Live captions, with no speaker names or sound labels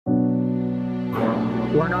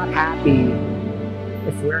we're not happy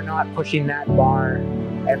if we're not pushing that bar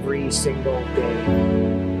every single day.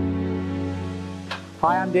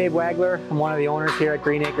 Hi, I'm Dave Wagler. I'm one of the owners here at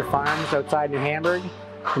Green Acre Farms outside 𝗪𝗵𝘁.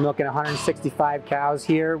 We're milking 165 cows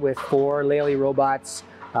here with 4 𝗪𝗵𝘁 robots.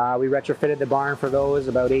 We retrofitted the barn for those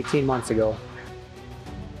about 18 months ago.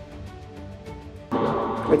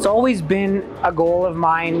 It's always been a goal of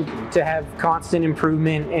mine to have constant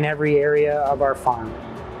improvement in every area of our farm.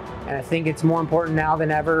 And I think it's more important now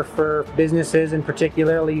than ever for businesses, and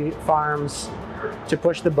particularly farms, to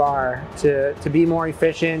push the bar, to be more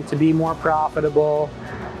efficient, to be more profitable,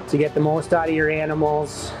 to get the most out of your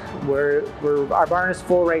animals. Our barn is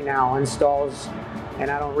full right now in stalls, and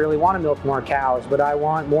I don't really want to milk more cows, but I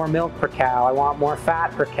want more milk per cow, I want more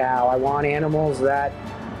fat per cow, I want animals that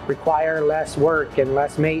require less work and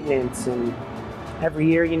less maintenance. And every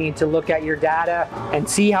year you need to look at your data and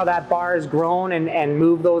see how that bar has grown and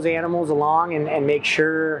move those animals along and make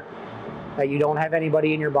sure that you don't have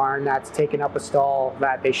anybody in your barn that's taken up a stall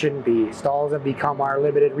that they shouldn't be. Stalls have become our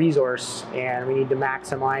limited resource, and we need to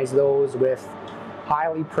maximize those with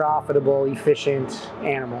highly profitable, efficient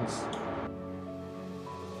animals.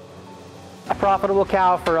 A profitable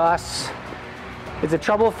cow for us is a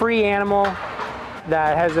trouble-free animal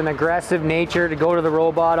that has an aggressive nature to go to the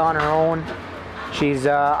robot on her own. She's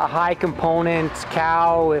a high component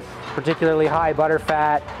cow with particularly high butter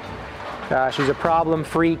fat. She's a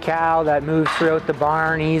problem-free cow that moves throughout the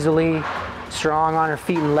barn easily, strong on her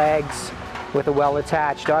feet and legs, with a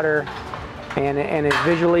well-attached udder, and is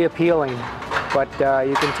visually appealing. But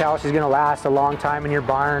you can tell she's going to last a long time in your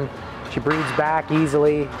barn. She breeds back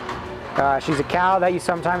easily. She's a cow that you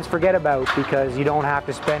sometimes forget about because you don't have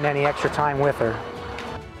to spend any extra time with her.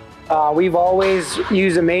 We've always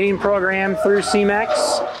used a mating program through Semex,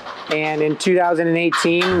 and in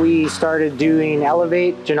 2018 we started doing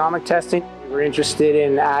𝗪𝗵𝘁 genomic testing. We were interested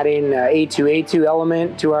in adding 𝗪𝗵𝘁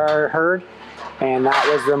element to our herd, and that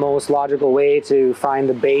was the most logical way to find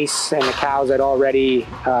the base and the cows that already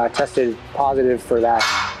tested positive for that.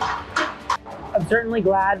 I'm certainly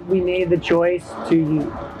glad we made the choice to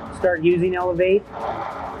start using 𝗪𝗵𝘁.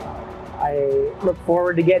 I look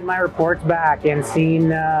forward to getting my reports back and seeing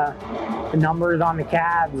the numbers on the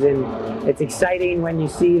calves, and it's exciting when you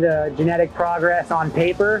see the genetic progress on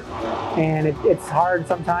paper, and it's hard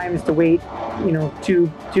sometimes to wait, you know,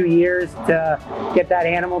 two years to get that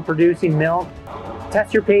animal producing milk.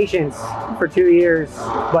 Test your patience for 2 years,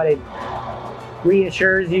 but it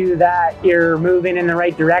reassures you that you're moving in the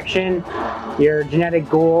right direction. Your genetic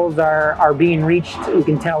goals are being reached, you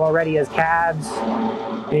can tell already as calves,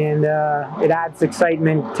 and it adds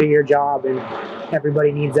excitement to your job, and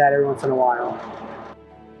everybody needs that every once in a while.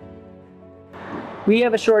 We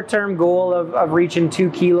have a short-term goal of reaching 2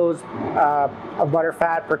 kilos of butter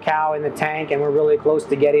fat per cow in the tank, and we're really close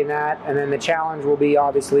to getting that, and then the challenge will be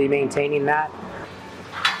obviously maintaining that.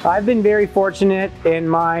 I've been very fortunate in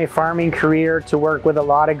my farming career to work with a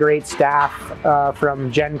lot of great staff,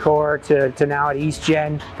 from GenCore to now at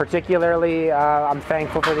𝗪𝗺𝘃. Particularly, I'm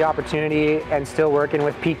thankful for the opportunity and still working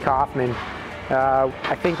with Pete Kaufman.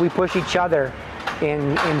 I think we push each other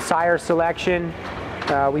in sire selection.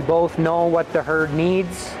 We both know what the herd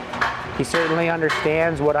needs. He certainly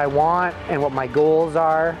understands what I want and what my goals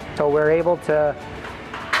are, so we're able to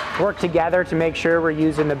work together to make sure we're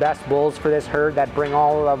using the best bulls for this herd that bring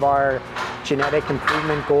all of our genetic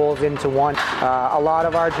improvement goals into one. A lot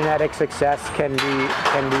of our genetic success can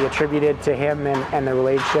be attributed to him and the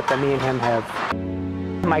relationship that me and him have.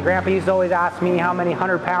 My grandpa used to always ask me how many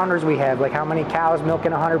 100-pounders we have, like how many cows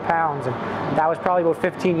milking 100 pounds, and that was probably about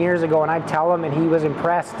 15 years ago, and I'd tell him and he was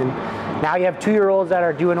impressed. And now you have 2-year-olds that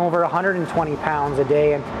are doing over 120 pounds a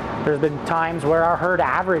day, and there's been times where our herd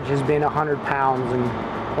average has been 100 pounds, and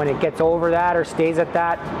when it gets over that or stays at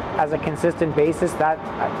that as a consistent basis, that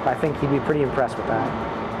I think he'd be pretty impressed with that.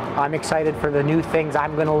 I'm excited for the new things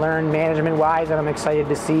I'm going to learn management-wise, and I'm excited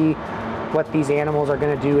to see what these animals are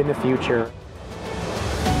going to do in the future.